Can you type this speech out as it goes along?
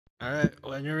All right,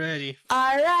 when you're ready.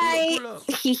 All right. Pull up.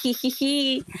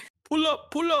 Hee. Pull up.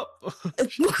 Pull up.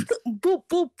 Boop,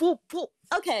 boop, boop, boop.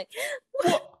 Okay.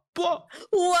 What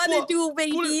to do,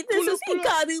 baby? This is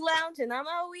Hikaru Lounge, and I'm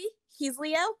Aoi. He's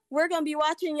Leo. We're going to be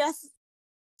watching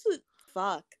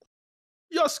Fuck.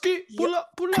 Yasuke, pull up.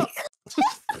 Pull up.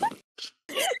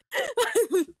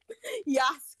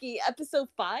 Yasuke, episode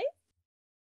 5?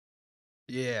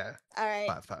 Yeah. All right.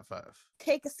 5.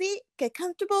 Take a seat, get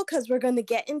comfortable, because we're going to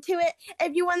get into it.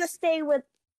 If you want to stay with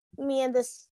me and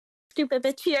this stupid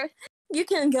bitch here, you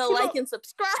can go like and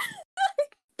subscribe.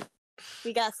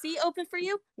 We got a seat open for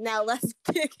you. Now let's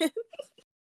dig in.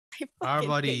 Our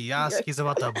buddy Yasuke's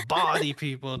about to body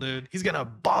people, dude. He's gonna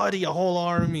body a whole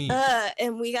army.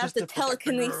 And we got the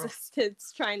telekinesis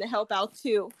kids trying to help out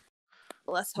too.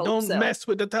 Let's hope Don't mess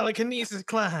with the telekinesis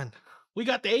clan. We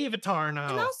got the avatar now.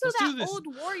 And also that old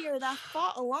warrior that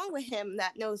fought along with him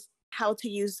that knows how to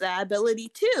use that ability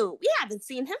too. We haven't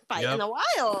seen him fight in a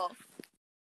while.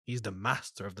 He's the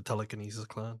master of the telekinesis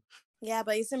clan. Yeah,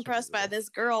 but he's impressed by this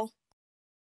girl.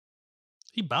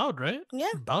 He bowed, right? Yeah.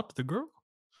 He bowed to the girl?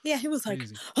 Yeah, he was like,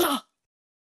 oh,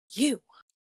 you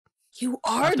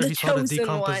are After the he saw the chosen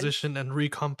decomposition and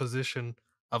recomposition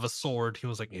of a sword, he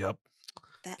was like, yep.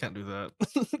 Can't do that.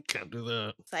 Can't do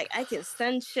that. It's like, I can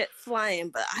send shit flying,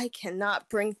 but I cannot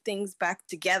bring things back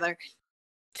together.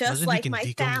 Just like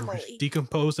my family.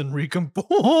 Decompose and recompose.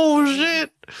 Oh,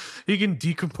 shit. He can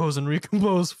decompose and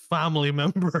recompose family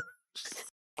members.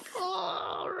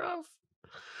 Oh, rough.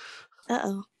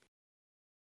 Uh-oh.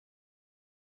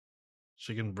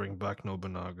 She can bring back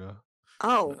Nobunaga.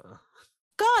 Oh.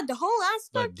 God, the whole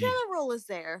Astar General is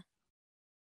there.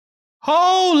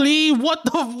 Holy,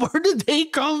 where did they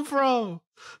come from?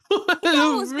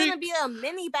 It was gonna be a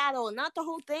mini battle, not the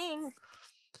whole thing.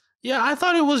 Yeah, I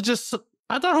thought it was just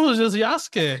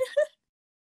Yasuke.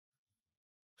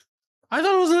 I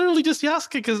thought it was literally just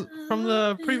Yasuke because from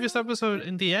the previous episode,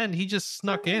 in the end, he just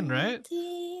snuck in, right?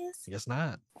 Guess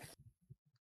not.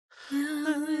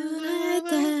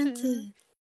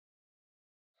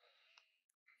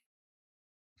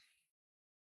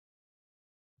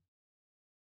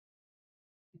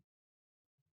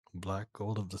 Black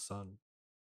gold of the sun.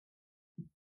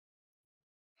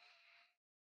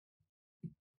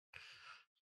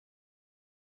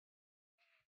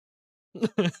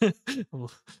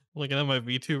 Looking at my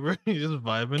VTuber, he's just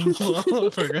vibing. I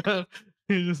forgot.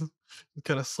 He's just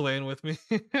kind of swaying with me.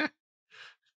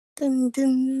 Dun,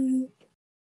 dun.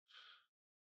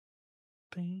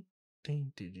 Ding,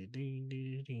 ding, ding, ding,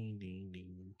 ding, ding, ding,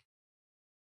 ding.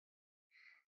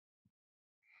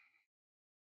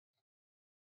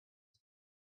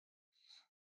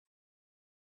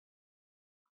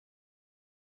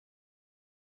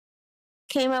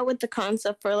 Came out with the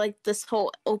concept for like this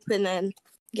whole open end.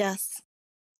 Yes.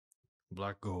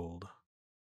 Black gold.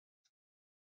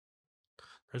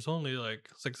 There's only like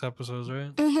 6 episodes,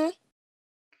 right? Mm-hmm.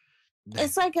 Dang.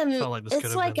 It's like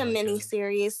a mini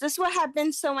series. This would have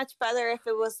been so much better if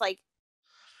it was like.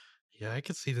 Yeah, I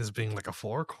could see this being like a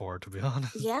 4-core, to be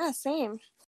honest. Yeah, same.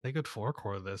 They could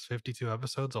 4-core this 52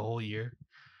 episodes a whole year.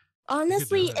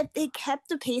 Honestly, if they kept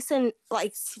the pace in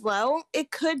like slow,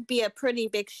 it could be a pretty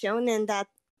big shonen that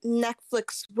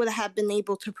Netflix would have been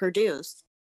able to produce.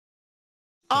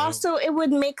 Yep. Also, it would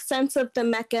make sense of the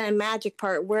mecha and magic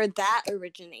part where that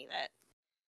originated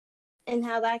and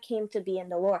how that came to be in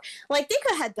the lore. Like they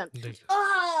could have done.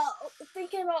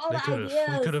 Thinking about all the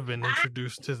ideas. We could have been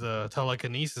introduced to the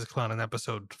telekinesis clan in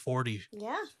episode 40.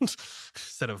 Yeah.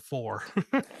 Instead of 4.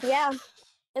 Yeah.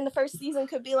 And the first season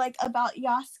could be like about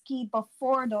Yasuke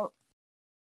before the.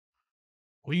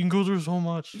 We can go through so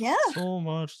much. Yeah. So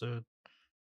much, dude.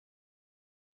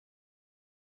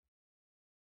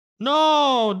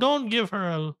 No, don't give her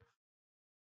a.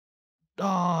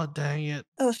 Oh, dang it.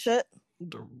 Oh, shit.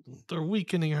 They're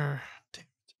weakening her. Damn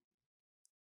it.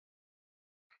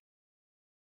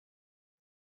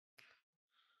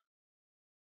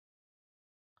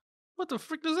 What the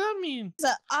frick does that mean?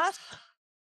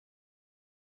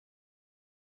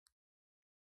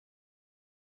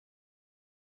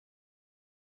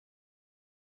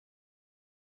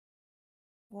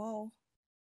 Whoa.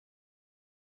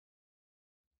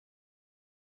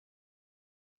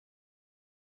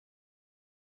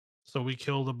 So we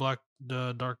kill the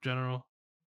Dark General.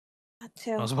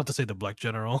 Too. I was about to say the Black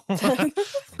General. My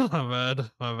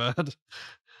bad.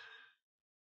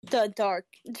 The Dark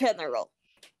General.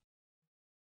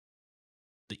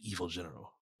 The evil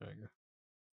general. There you go.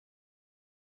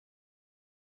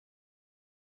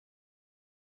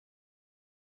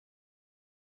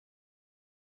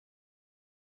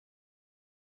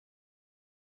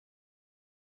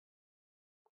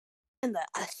 And the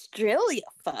Australia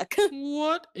fuck.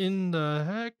 What in the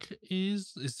heck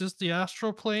is this the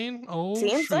astral plane? Oh,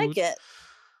 Seems shoot. like it.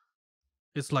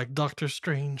 It's like Doctor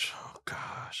Strange. Oh,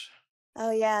 gosh.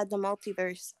 Oh yeah, the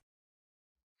multiverse.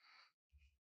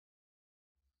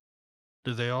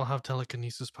 Do they all have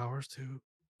telekinesis powers too?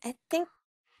 I think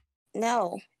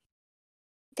no.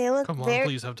 They look Come on, very.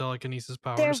 please have telekinesis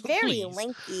powers. They're very please.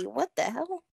 lanky. What the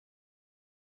hell?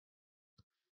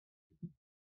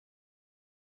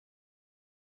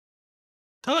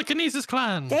 Telekinesis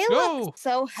clan. They Go. look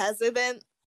so hesitant.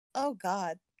 Oh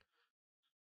god.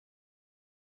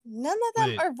 None of them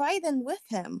Wait. are riding with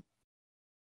him.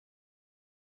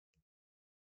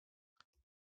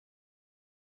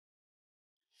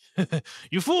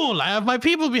 You fool! I have my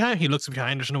people behind. He looks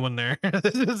behind. There's no one there.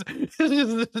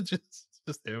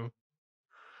 just him.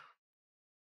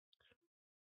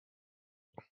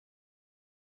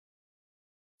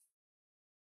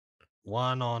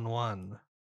 One-on-one.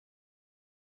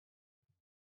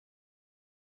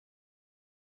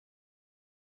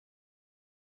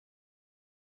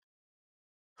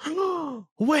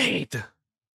 Wait!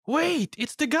 Wait!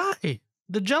 It's the guy!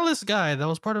 The jealous guy that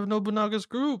was part of Nobunaga's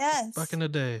group back in the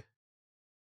day.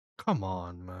 Come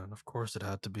on, man. Of course it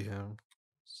had to be him.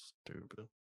 Stupid.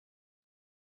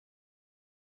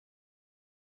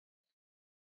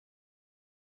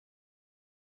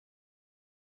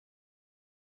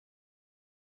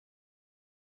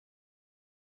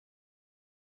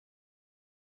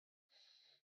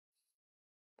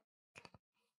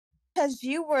 Because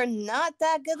you were not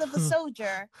that good of a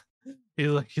soldier.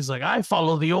 He's like, I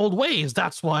follow the old ways.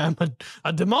 That's why I'm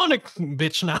a demonic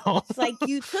bitch now. It's like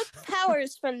you took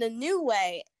powers from the new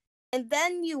way, and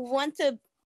then you want to.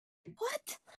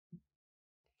 What?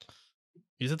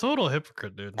 He's a total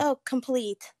hypocrite, dude. Oh,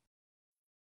 complete.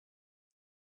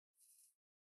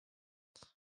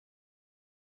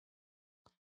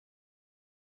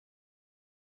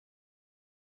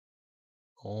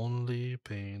 Only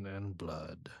pain and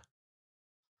blood.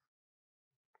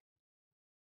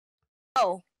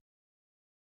 Oh.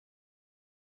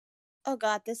 Oh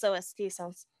god, this OST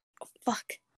sounds. Oh,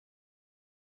 fuck.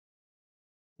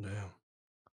 Yeah.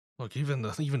 Look, even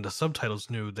the subtitles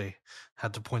knew they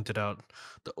had to point it out.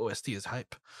 The OST is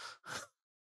hype.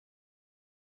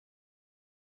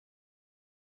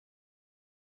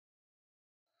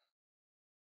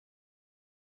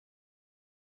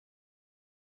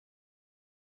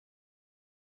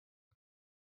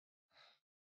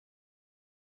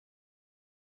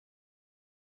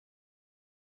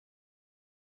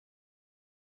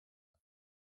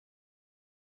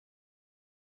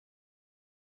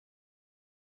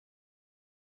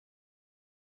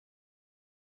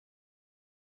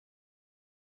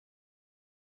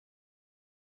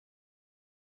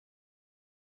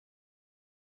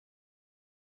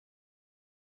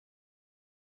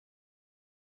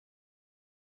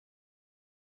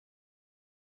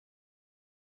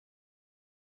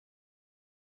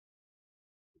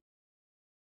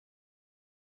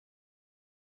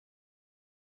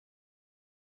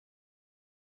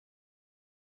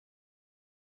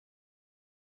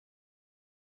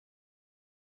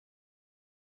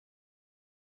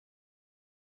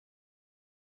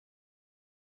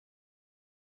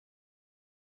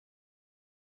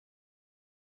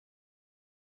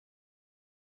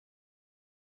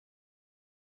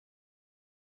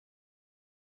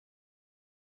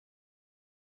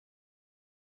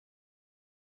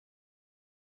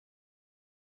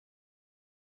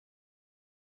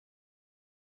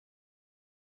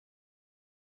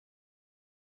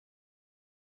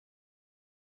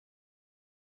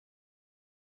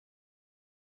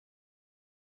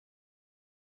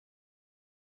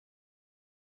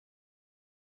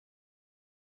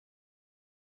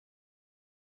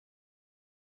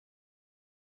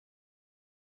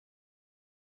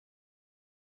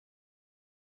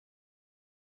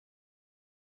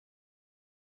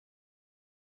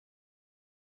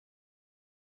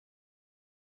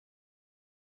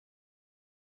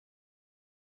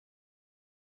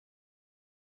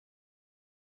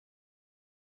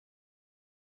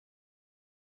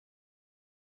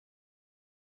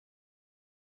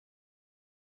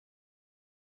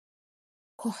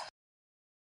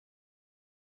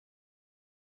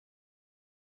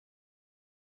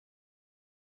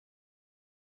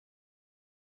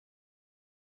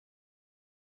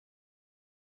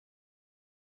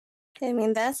 I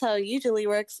mean, that's how it usually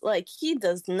works. Like, he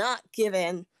does not give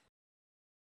in.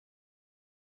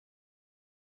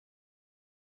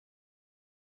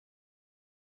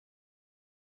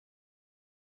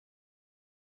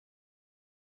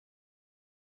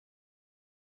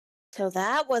 So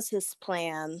that was his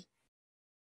plan.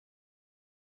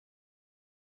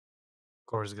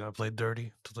 course, he's gonna play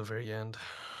dirty till the very end.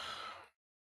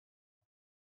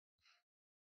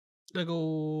 Let's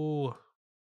go.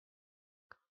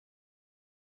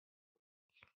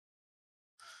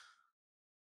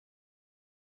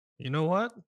 You know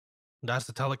what? That's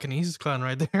the telekinesis clan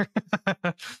right there.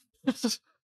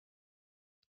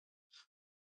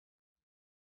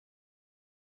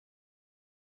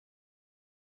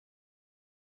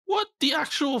 What the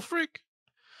actual frick?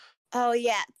 Oh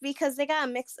yeah, because they got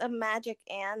a mix of magic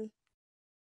and.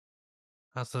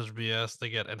 That's such BS. They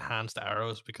get enhanced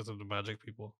arrows because of the magic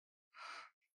people.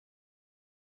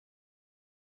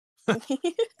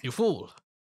 You fool.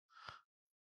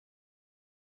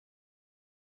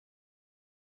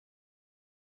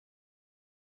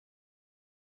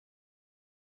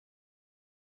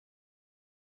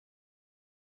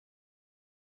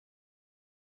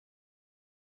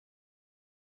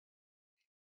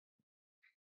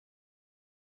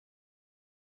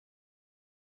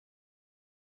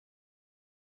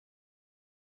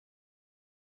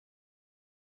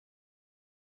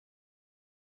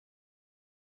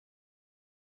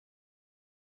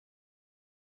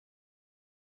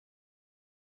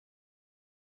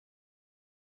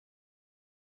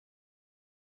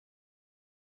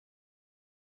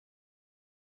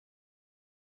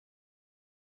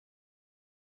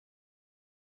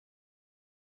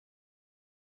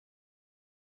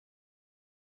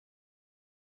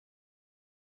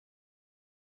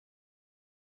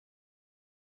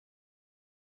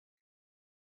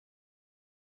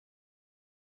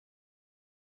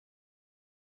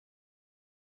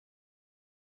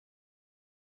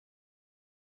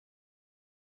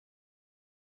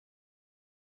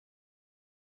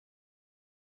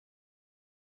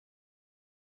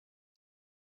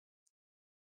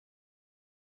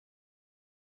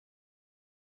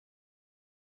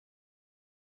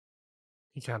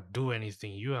 He can't do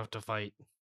anything. You have to fight.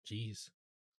 Jeez.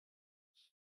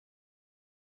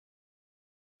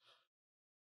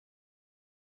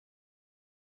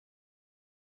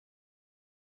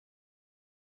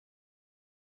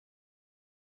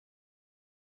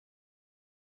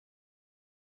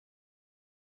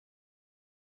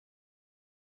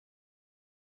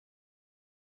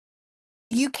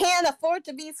 You can't afford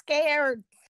to be scared.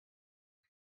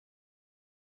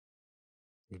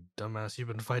 You dumbass, you've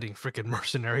been fighting freaking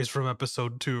mercenaries from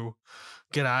episode 2.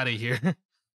 Get out of here.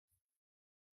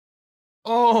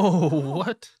 Oh,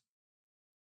 what?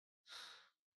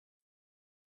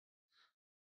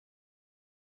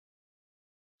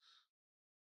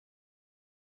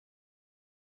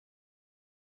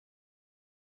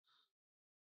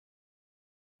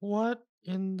 What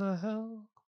in the hell?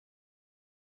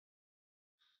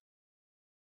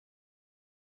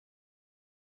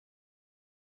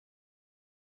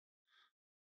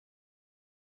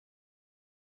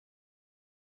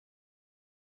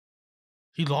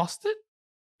 He lost it?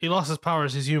 He lost his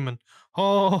powers. He's human.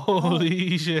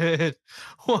 Holy shit.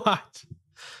 What?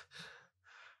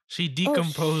 She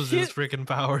decomposed his freaking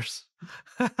powers.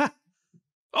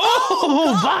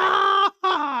 Oh,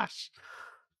 gosh!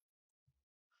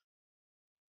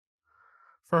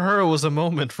 For her, it was a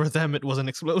moment. For them, it was an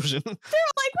explosion. They're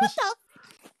like, what the?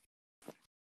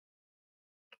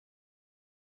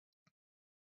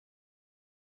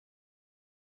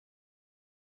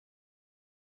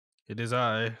 It is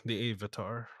I, the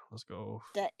Avatar. Let's go.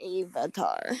 The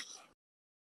Avatar.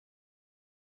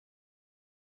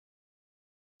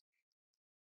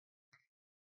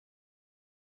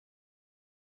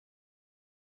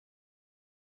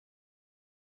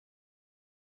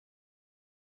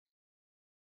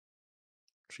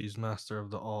 She's master of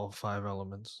the all 5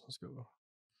 elements. Let's go.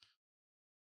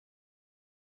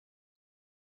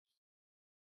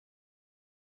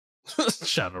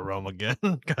 Shadow Realm again.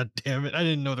 God damn it. I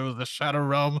didn't know there was a Shadow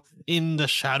Realm in the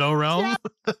Shadow Realm.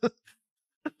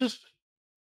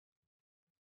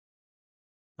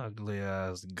 Ugly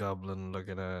ass goblin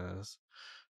looking ass.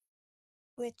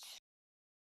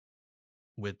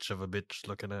 Witch of a bitch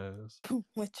looking ass.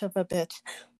 Witch of a bitch.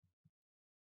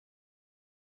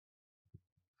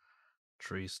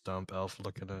 Tree stump elf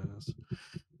looking ass.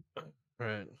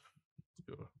 Alright.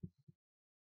 Let's go.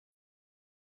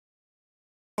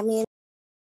 I mean,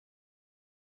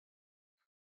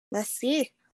 let's see.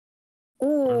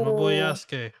 Where's my boy Ooh.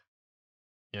 Yasuke?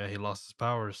 Yeah, he lost his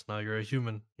powers. Now you're a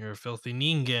human. You're a filthy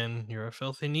ningen. You're a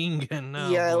filthy ningen now.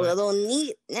 You're boy. a little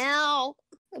neat now,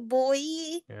 boy.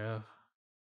 Yeah.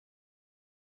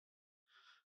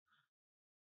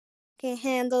 Can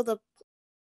handle the.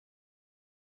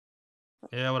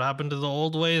 Yeah, what happened to the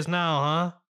old ways now,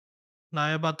 huh? Now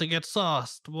you're about to get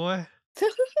sauced, boy.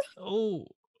 Oh.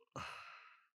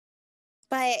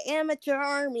 by an amateur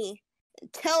army.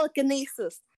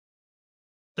 Telekinesis.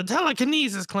 The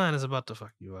telekinesis clan is about to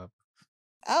fuck you up.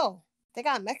 Oh, they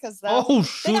got mechas though. Oh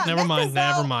shoot! Never mind.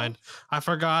 Never mind. I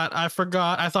forgot. I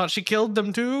thought she killed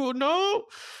them too. No.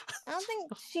 I don't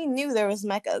think she knew there was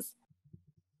mechas.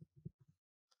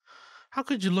 How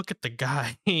could you look at the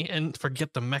guy and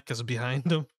forget the mechas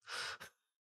behind him?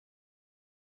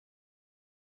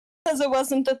 Because it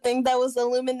wasn't the thing that was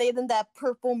illuminating that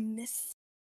purple mist.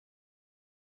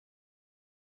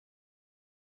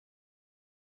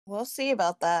 We'll see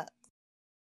about that.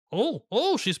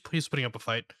 Oh, he's putting up a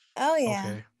fight. Oh yeah.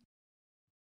 Okay.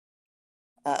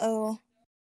 Uh-oh.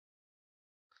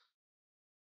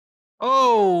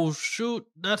 Oh shoot,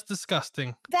 that's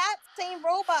disgusting. That same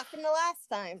robot from the last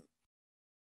time.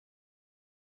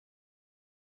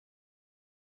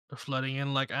 They're flooding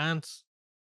in like ants.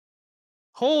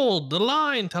 Hold the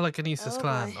line, telekinesis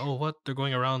clan. Boy. Oh, what? They're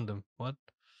going around them. What?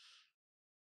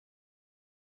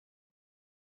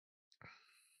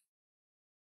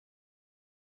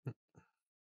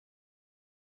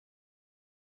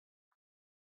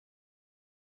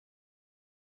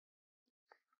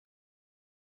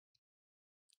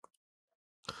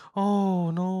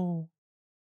 Oh no.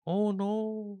 Oh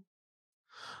no.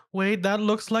 Wait, that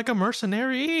looks like a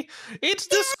mercenary. It's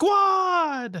the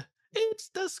squad. It's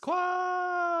the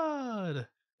squad.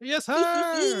 Yes,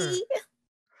 sir.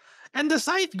 And the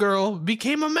scythe girl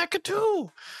became a mecha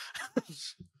too.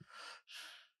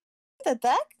 When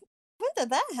did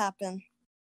that happen?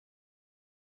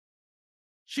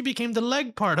 She became the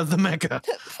leg part of the mecha.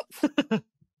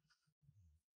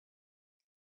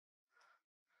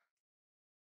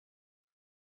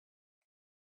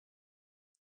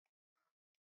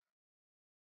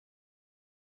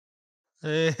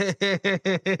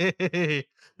 Hey,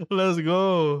 let's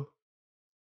go.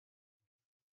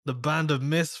 The band of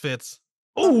misfits.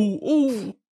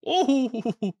 Oh.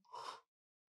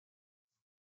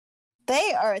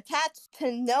 They are attached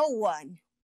to no one.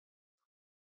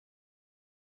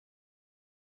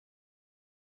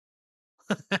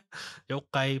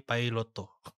 Yokai Pailoto.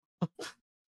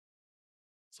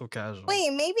 So casual.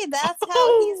 Wait, maybe that's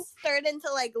how he's starting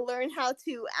to like learn how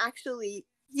to actually,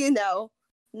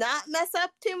 not mess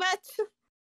up too much.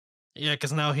 Yeah,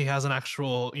 because now he has an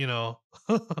actual,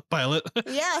 pilot.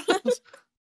 Yeah.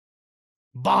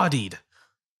 Bodied.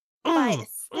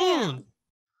 Damn.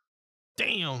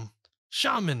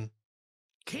 Shaman.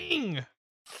 King.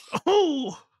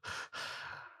 Oh.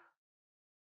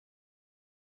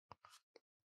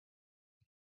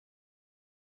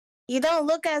 You don't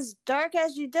look as dark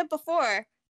as you did before.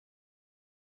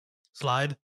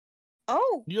 Slide.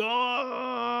 Oh. Yeah.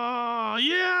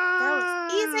 That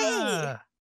was easy.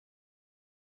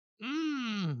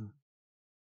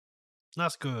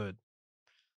 That's good.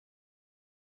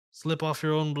 Slip off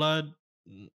your own blood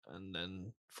and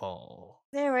then fall.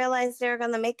 I didn't realize they were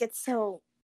going to make it so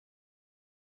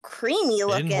creamy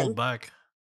looking. They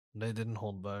didn't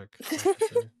hold back.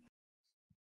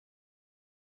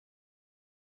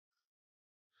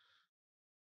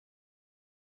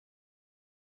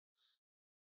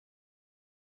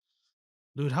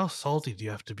 Dude, how salty do you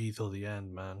have to be till the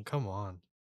end, man? Come on.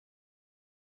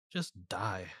 Just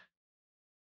die.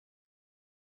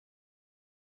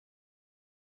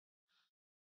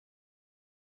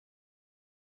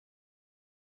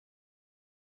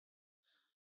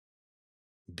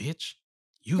 Bitch,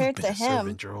 you've been a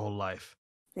servant your whole life.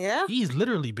 Yeah? He's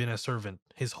literally been a servant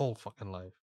his whole fucking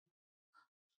life.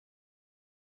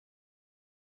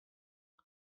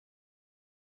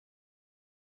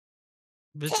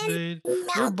 Bitch,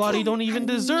 your body don't even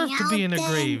deserve to be in a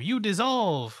grave. You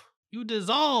dissolve. You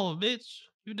dissolve, bitch.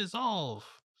 You dissolve.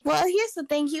 Well, here's the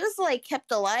thing. He was like kept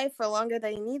alive for longer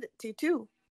than he needed to, too.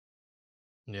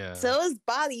 Yeah. So his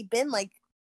body been like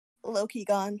low-key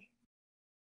gone.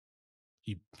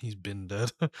 He's been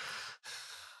dead.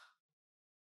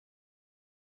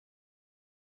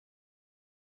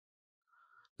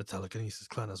 The telekinesis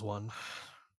clan has won.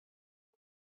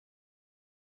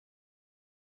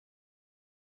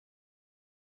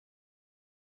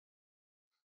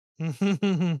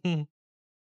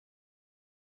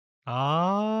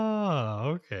 Ah,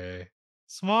 okay.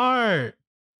 Smart.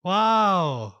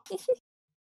 Wow.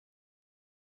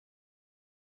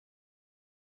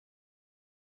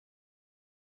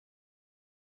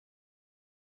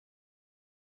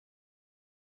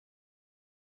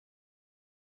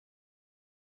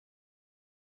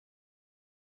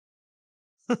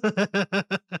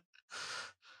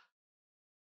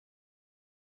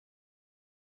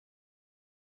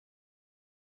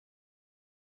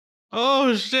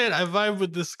 Oh shit, I vibe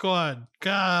with the squad.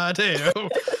 God damn.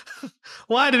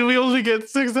 Why did we only get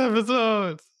 6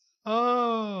 episodes?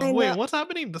 Oh, wait, what's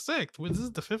happening? The 6th? Wait, this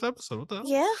is the 5th episode. What the hell?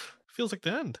 Yeah. Feels like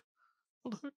the end.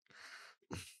 What the heck?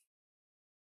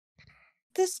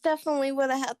 This definitely would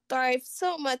have thrived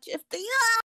so much if they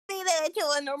made it to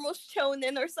a normal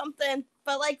shonen or something.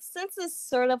 But like, since it's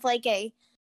sort of like I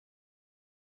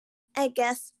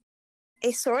guess,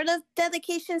 a sort of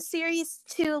dedication series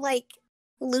to like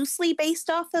loosely based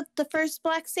off of the first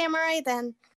Black Samurai,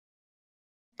 then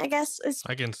I guess it's.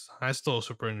 I still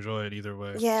super enjoy it either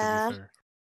way. Yeah. To be fair.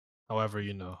 However,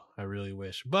 I really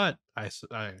wish, but I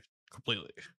completely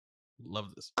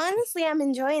love this. Honestly, I'm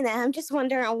enjoying it. I'm just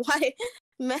wondering why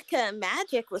Mecha and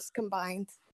Magic was combined.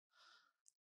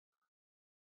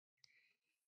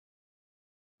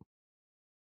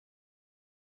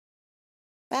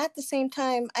 But at the same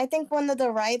time, I think one of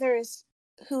the writers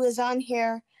who is on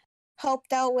here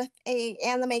helped out with a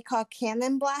anime called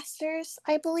Cannon Blasters,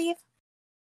 I believe.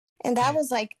 And that was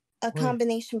like a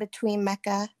combination between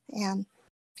mecha and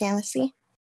fantasy.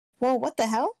 Whoa, what the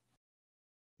hell?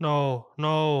 No,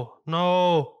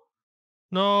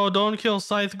 don't kill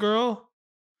Scythe Girl.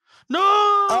 No!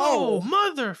 Oh!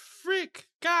 Mother frick!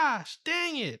 Gosh,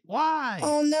 dang it. Why?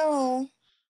 Oh no.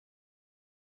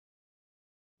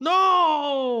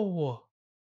 No!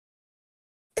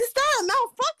 Is that a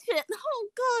malfunction? Oh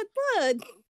god, bud.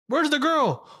 Where's the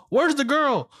girl? Where's the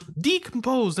girl?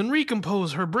 Decompose and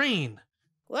recompose her brain.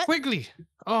 What? Quickly.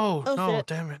 Oh no, shit.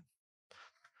 Damn it.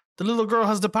 The little girl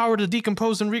has the power to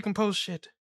decompose and recompose shit.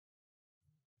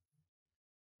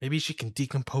 Maybe she can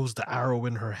decompose the arrow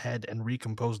in her head and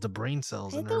recompose the brain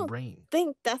cells in her brain. I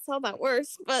think that's how that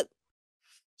works, but...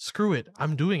 Screw it.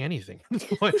 I'm doing anything.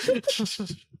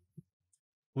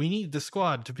 We need the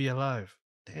squad to be alive.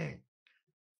 Dang.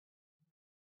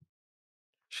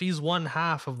 She's one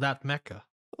half of that mecha.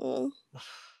 Mm.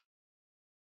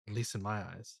 At least in my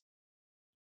eyes.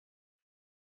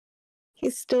 He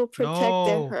still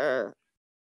protected her.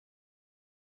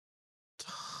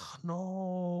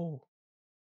 No.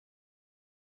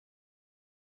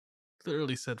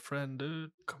 Literally said friend,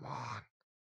 dude. Come on.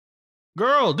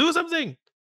 Girl, do something.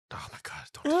 Oh my god.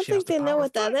 I don't think they know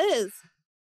what that is.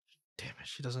 Damn it,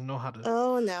 she doesn't know how to.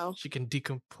 Oh no. She can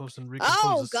decompose and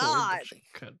recompose the sword. God. She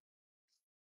could.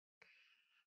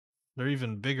 They're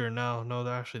even bigger now. No,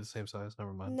 they're actually the same size.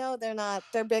 Never mind. No, they're not.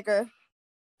 They're bigger.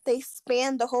 They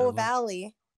span the whole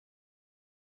valley.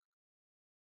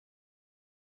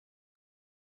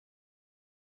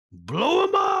 Blow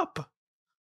him up!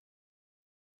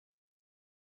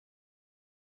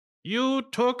 You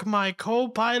took my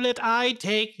co-pilot, I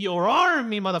take your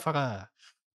army, motherfucker.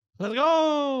 Let's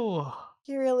go!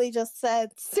 You really just said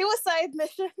suicide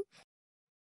mission.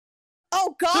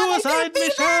 Oh god! Suicide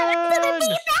mission!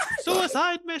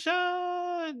 Suicide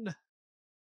mission!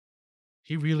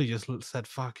 He really just said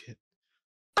fuck it.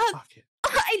 Fuck it.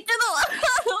 I didn't what?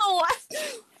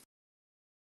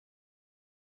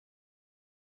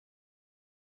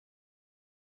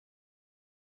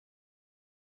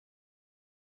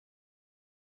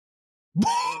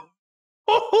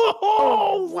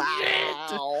 Oh,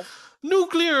 wow. Shit.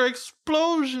 Nuclear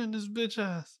explosion, this bitch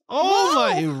ass. Oh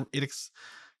my, it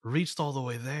reached all the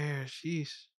way there.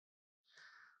 Sheesh.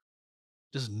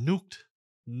 Just nuked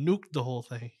the whole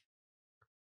thing.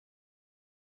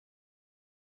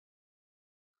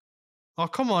 Oh,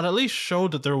 come on, at least show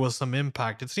that there was some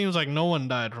impact. It seems like no one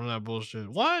died from that bullshit.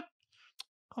 What?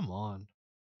 Come on.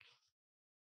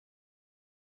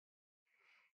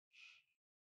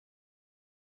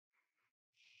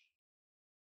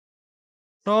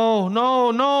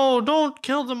 No, don't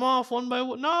kill them off one by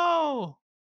one. No!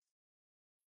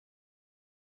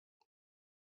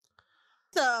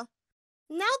 So,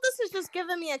 now this is just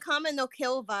giving me a comment no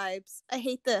kill vibes. I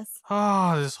hate this.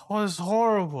 Ah, this was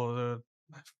horrible, dude.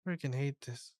 I freaking hate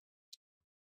this.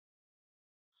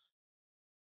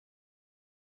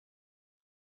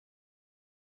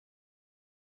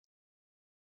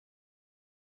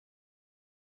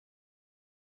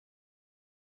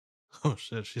 Oh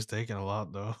shit, she's taking a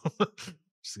lot though.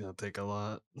 She's gonna take a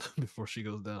lot before she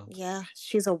goes down. Yeah,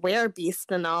 she's a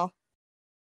werebeast and all.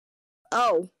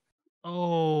 Oh.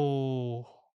 Oh.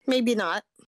 Maybe not.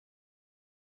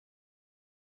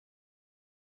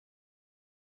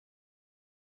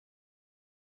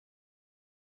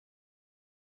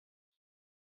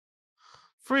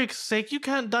 Freak's sake, you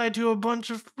can't die to a bunch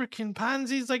of freaking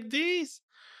pansies like these.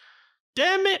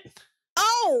 Damn it.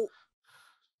 Oh.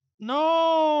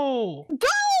 No.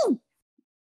 Go.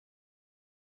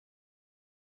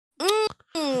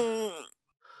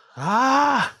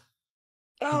 Ah.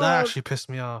 Oh, that actually pissed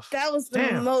me off. That was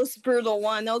the most brutal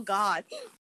one. Oh god.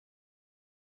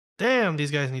 Damn, these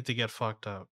guys need to get fucked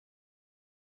up.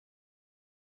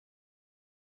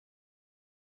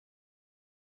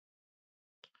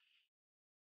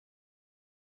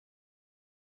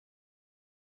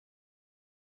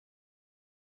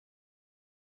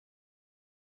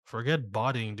 Forget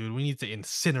bodying, dude. We need to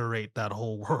incinerate that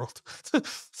whole world.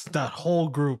 That whole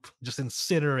group. Just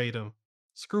incinerate them.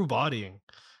 Screw bodying.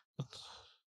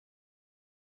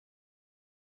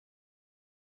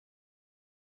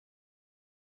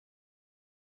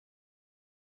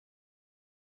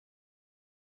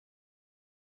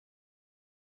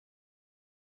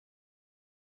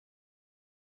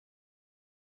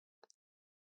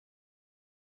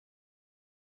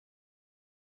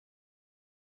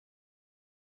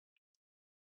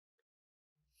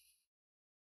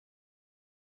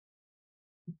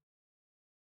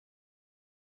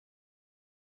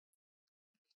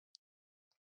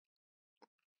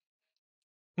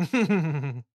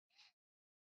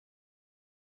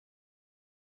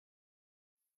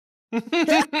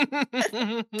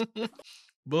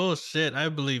 Bullshit. I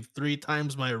believe 3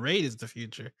 times my rate is the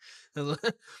future. Do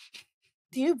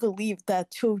you believe that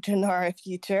children are a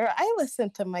future? I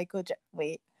listened to Michael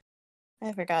wait.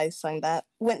 I forgot he sang that.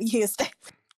 When he used to...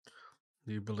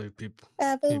 Do you believe people?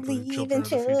 I believe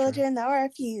children are our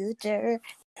future.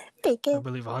 I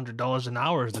believe $100 an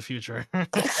hour is the future.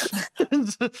 But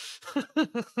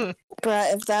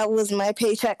if that was my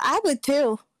paycheck, I would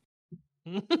too.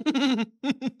 I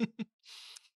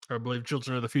believe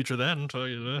children are the future then, tell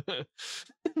you that.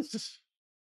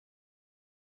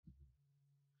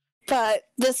 But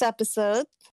this episode...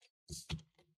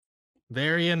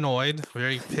 Very annoyed,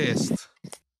 very pissed.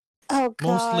 Oh, God.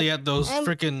 Mostly at those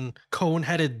freaking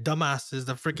cone-headed dumbasses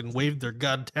that freaking waved their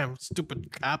goddamn stupid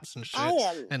caps and shit.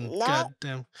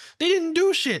 Goddamn, they didn't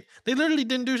do shit. They literally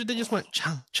didn't do shit. They just went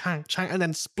chang, chang, chang, and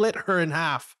then split her in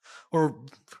half or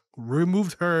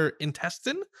removed her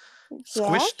intestine,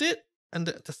 squished it, and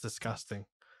that's disgusting.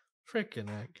 Freaking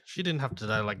heck. She didn't have to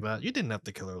die like that. You didn't have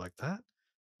to kill her like that.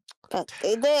 But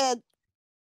they did.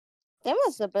 They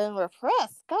must have been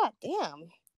repressed. God damn.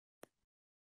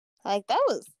 Like, that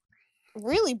was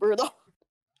really brutal.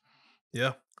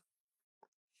 Yeah.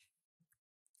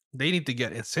 They need to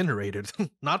get incinerated,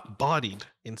 not bodied,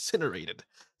 incinerated.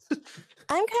 I'm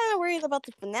kind of worried about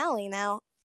the finale now.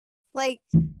 Like,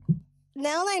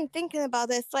 now that I'm thinking about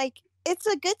this, like, it's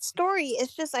a good story.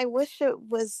 It's just I wish it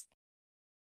was...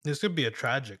 This could be a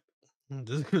tragic.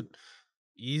 This could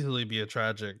easily be a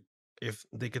tragic if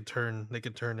they could turn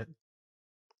it.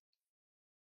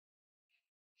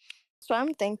 That's what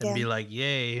I'm thinking. And be like,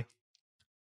 yay.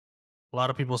 A lot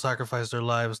of people sacrifice their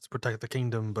lives to protect the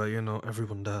kingdom, but you know,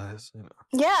 everyone dies. You know.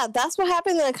 Yeah, that's what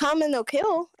happened in Common No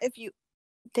Kill. Did you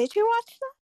watch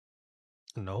that?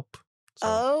 Nope.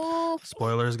 So,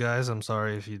 spoilers, guys. I'm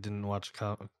sorry if you didn't watch.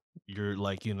 You're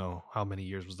like, you know, how many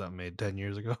years was that made? 10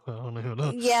 years ago? I don't even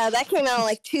know. Yeah, that came out in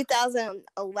like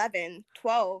 2011,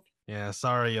 12. Yeah,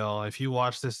 sorry, y'all. If you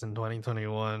watched this in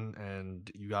 2021 and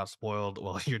you got spoiled,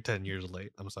 well, you're 10 years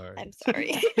late. I'm sorry. I'm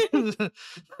sorry.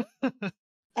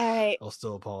 All right. I'll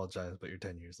still apologize, but you're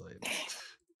 10 years late.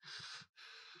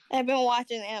 I've been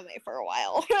watching anime for a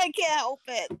while. I can't help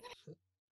it.